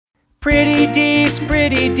Pretty Dees,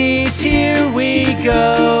 here we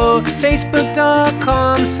go.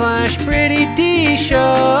 Facebook.com/Pretty D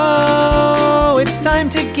Show. It's time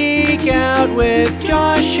to geek out with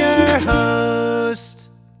Josh, your host.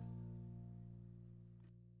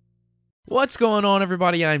 What's going on,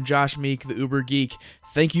 everybody? I'm Josh Meek, the Uber Geek.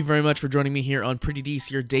 Thank you very much for joining me here on Pretty Dees,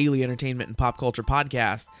 your daily entertainment and pop culture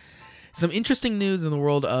podcast. Some interesting news in the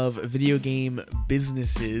world of video game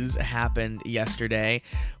businesses happened yesterday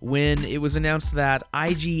when it was announced that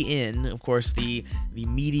IGN, of course, the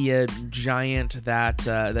media giant that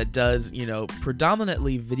does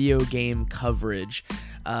predominantly video game coverage,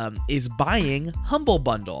 is buying Humble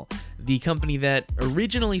Bundle, the company that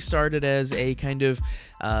originally started as a kind of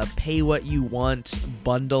pay what you want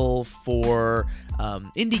bundle for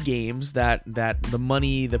indie games that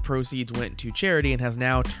the proceeds went to charity, and has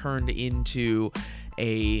now turned into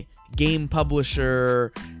a game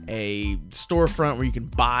publisher, a storefront where you can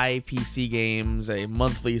buy PC games, a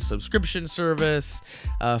monthly subscription service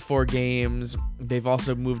for games. They've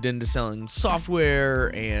also moved into selling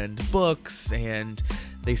software and books, and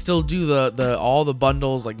they still do all the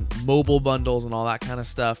bundles, like mobile bundles and all that kind of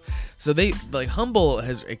stuff. So Humble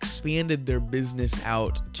has expanded their business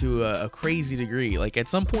out to a crazy degree. Like at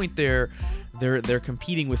some point they're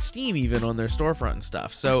competing with Steam even on their storefront and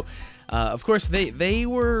stuff. So of course they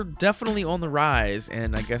were definitely on the rise,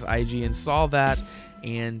 and I guess IGN saw that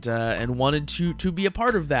and wanted to be a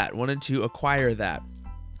part of that, wanted to acquire that.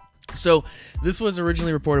 So this was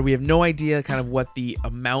originally reported. We have no idea kind of what the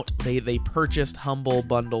amount they purchased Humble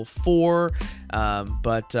Bundle for,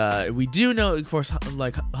 but we do know, of course,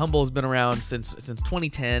 like Humble has been around since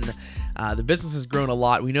 2010. The business has grown a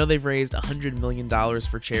lot. We know they've raised $100 million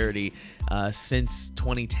for charity since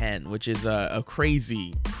 2010, which is a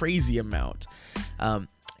crazy amount.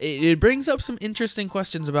 It brings up some interesting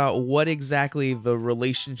questions about what exactly the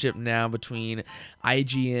relationship now between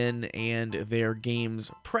IGN and their games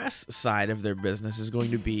press side of their business is going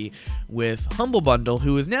to be with Humble Bundle,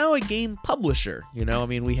 who is now a game publisher. I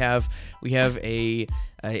mean, we have a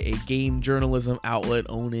game journalism outlet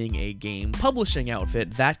owning a game publishing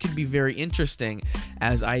outfit. That could be very interesting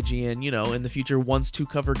as IGN, in the future wants to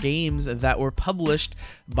cover games that were published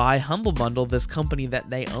by Humble Bundle, this company that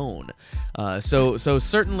they own. So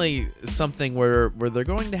certainly something where they're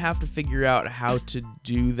going to have to figure out how to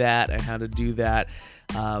do that and how to do that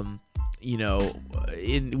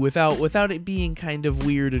without it being kind of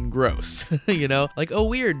weird and gross. Like, oh,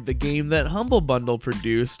 weird, the game that Humble Bundle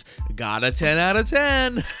produced got a 10 out of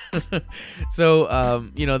 10. So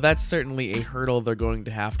that's certainly a hurdle they're going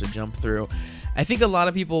to have to jump through. I think a lot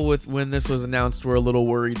of people when this was announced were a little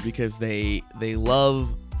worried because they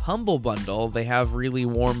love Humble Bundle. They have really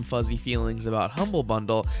warm, fuzzy feelings about Humble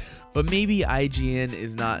Bundle, but maybe IGN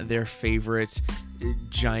is not their favorite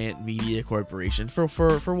giant media corporation for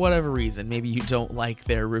whatever reason. Maybe you don't like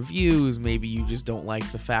their reviews, maybe you just don't like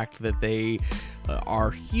the fact that they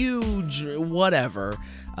are huge, whatever.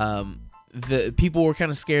 The people were kind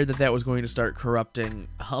of scared that was going to start corrupting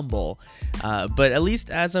Humble, but at least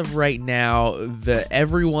as of right now,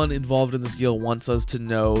 everyone involved in this deal wants us to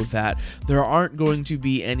know that there aren't going to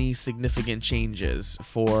be any significant changes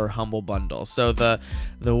for Humble Bundle. So the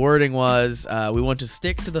wording was, we want to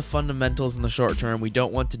stick to the fundamentals in the short term. We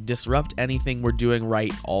don't want to disrupt anything we're doing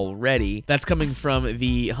right already. That's coming from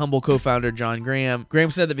the Humble co-founder John Graham. Graham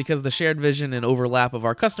said that because of the shared vision and overlap of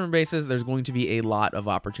our customer bases, there's going to be a lot of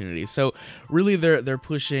opportunities. So really they're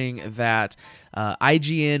pushing that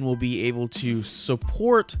IGN will be able to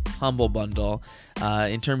support Humble Bundle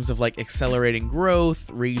in terms of like accelerating growth,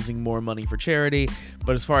 raising more money for charity.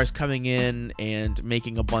 But as far as coming in and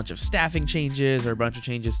making a bunch of staffing changes or a bunch of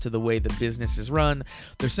changes to the way the business is run,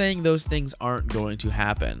 they're saying those things aren't going to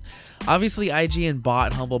happen. Obviously, IGN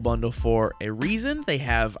bought Humble Bundle for a reason. They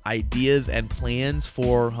have ideas and plans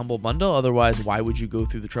for Humble Bundle. Otherwise, why would you go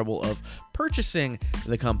through the trouble of purchasing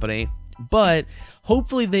the company? But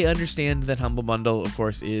hopefully they understand that Humble Bundle, of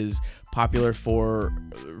course, is popular for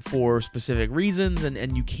specific reasons,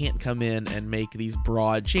 and you can't come in and make these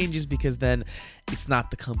broad changes because then it's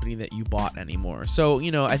not the company that you bought anymore. So,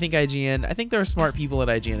 I think there are smart people at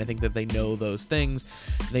IGN. I think that they know those things.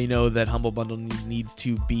 They know that Humble Bundle needs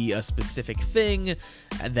to be a specific thing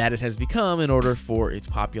that it has become in order for its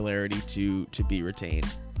popularity to be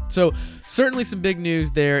retained. So certainly some big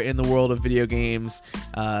news there in the world of video games,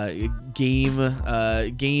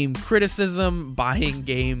 game criticism, buying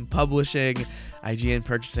game publishing, IGN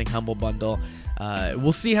purchasing Humble Bundle.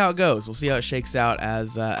 We'll see how it goes. We'll see how it shakes out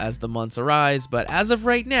as the months arise. But as of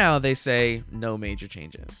right now, they say no major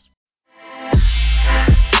changes.